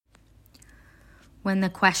when the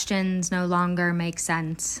questions no longer make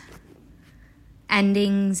sense.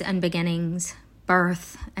 Endings and beginnings,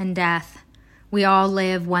 birth and death. We all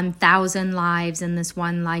live 1,000 lives in this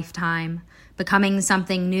one lifetime, becoming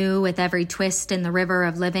something new with every twist in the river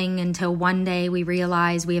of living until one day we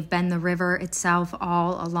realize we have been the river itself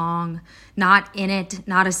all along. Not in it,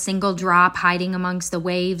 not a single drop hiding amongst the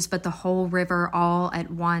waves, but the whole river all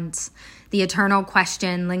at once. The eternal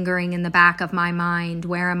question lingering in the back of my mind,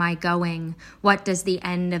 where am I going? What does the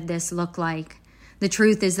end of this look like? The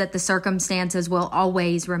truth is that the circumstances will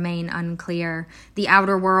always remain unclear. The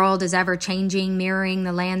outer world is ever changing, mirroring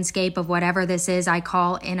the landscape of whatever this is I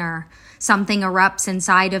call inner. Something erupts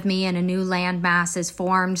inside of me and a new landmass is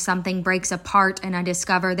formed. Something breaks apart and I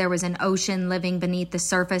discover there was an ocean living beneath the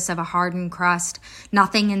surface of a hardened crust.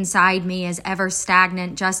 Nothing inside me is ever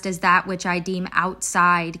stagnant, just as that which I deem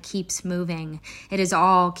outside keeps moving. It is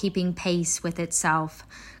all keeping pace with itself.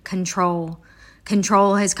 Control.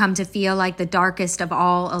 Control has come to feel like the darkest of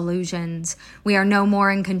all illusions. We are no more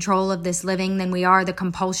in control of this living than we are the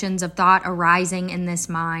compulsions of thought arising in this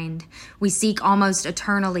mind. We seek almost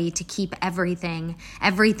eternally to keep everything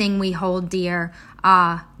we hold dear.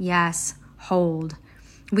 Ah, yes, hold.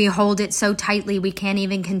 We hold it so tightly we can't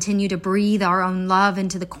even continue to breathe our own love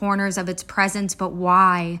into the corners of its presence. But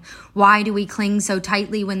why? Why do we cling so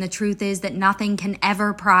tightly when the truth is that nothing can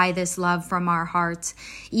ever pry this love from our hearts?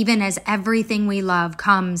 Even as everything we love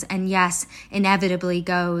comes and, yes, inevitably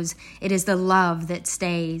goes, it is the love that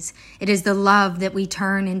stays. It is the love that we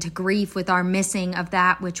turn into grief with our missing of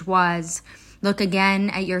that which was. Look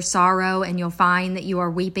again at your sorrow and you'll find that you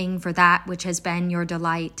are weeping for that which has been your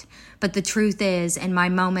delight. But the truth is, in my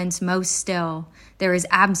moments most still, there is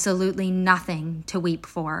absolutely nothing to weep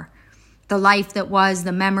for. The life that was,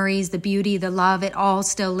 the memories, the beauty, the love, it all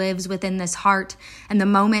still lives within this heart. And the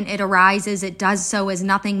moment it arises, it does so as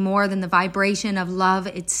nothing more than the vibration of love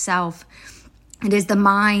itself. It is the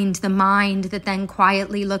mind that then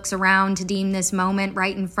quietly looks around to deem this moment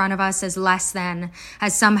right in front of us as less than,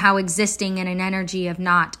 as somehow existing in an energy of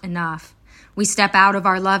not enough. We step out of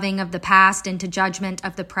our loving of the past into judgment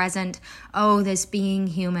of the present. Oh, this being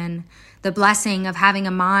human. The blessing of having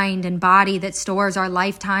a mind and body that stores our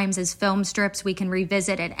lifetimes as film strips we can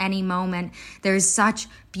revisit at any moment. There is such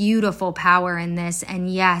beautiful power in this,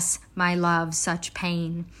 and yes, my love, such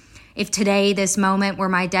pain. If today, this moment were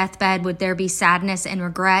my deathbed, would there be sadness and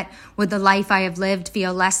regret? Would the life I have lived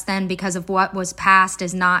feel less than because of what was past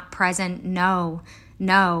is not present? No.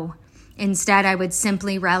 Instead, I would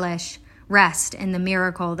simply rest in the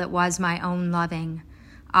miracle that was my own loving.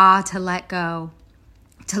 Ah, to let go.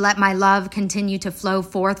 To let my love continue to flow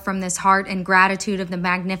forth from this heart in gratitude of the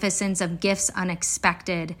magnificence of gifts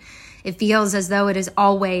unexpected. It feels as though it is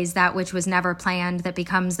always that which was never planned that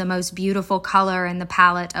becomes the most beautiful color in the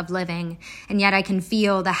palette of living, and yet I can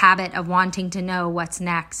feel the habit of wanting to know what's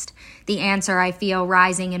next. The answer I feel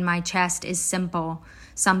rising in my chest is simple.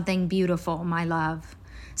 Something beautiful, my love.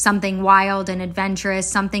 Something wild and adventurous,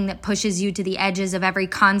 something that pushes you to the edges of every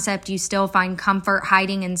concept you still find comfort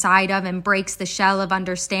hiding inside of and breaks the shell of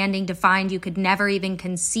understanding to find you could never even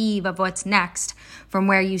conceive of what's next from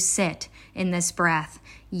where you sit in this breath.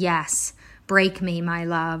 Yes, break me, my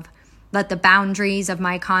love. Let the boundaries of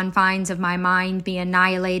my confines of my mind be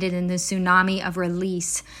annihilated in the tsunami of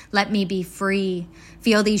release. Let me be free.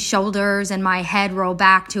 Feel these shoulders and my head roll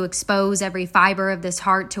back to expose every fiber of this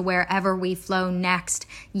heart to wherever we flow next.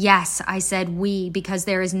 Yes, I said we, because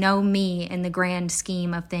there is no me in the grand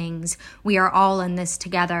scheme of things. We are all in this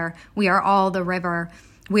together. We are all the river.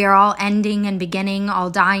 We are all ending and beginning, all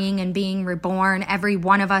dying and being reborn. Every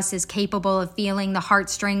one of us is capable of feeling the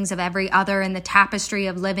heartstrings of every other in the tapestry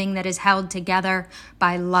of living that is held together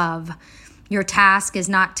by love. Your task is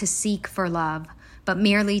not to seek for love, but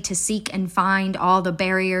merely to seek and find all the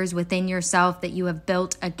barriers within yourself that you have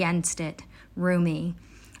built against it. Rumi.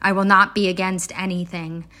 I will not be against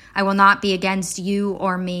anything. I will not be against you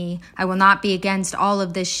or me. I will not be against all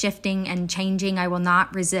of this shifting and changing. I will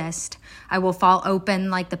not resist. I will fall open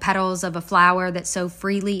like the petals of a flower that so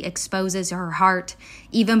freely exposes her heart,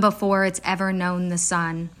 even before it's ever known the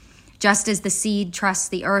sun. Just as the seed trusts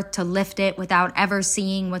the earth to lift it without ever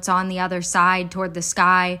seeing what's on the other side toward the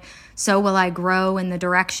sky, so will I grow in the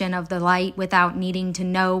direction of the light without needing to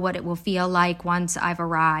know what it will feel like once I've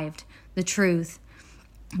arrived. The truth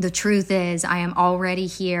is, I am already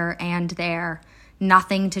here and there.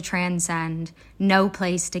 Nothing to transcend, no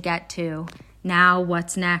place to get to. Now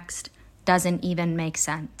what's next doesn't even make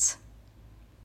sense.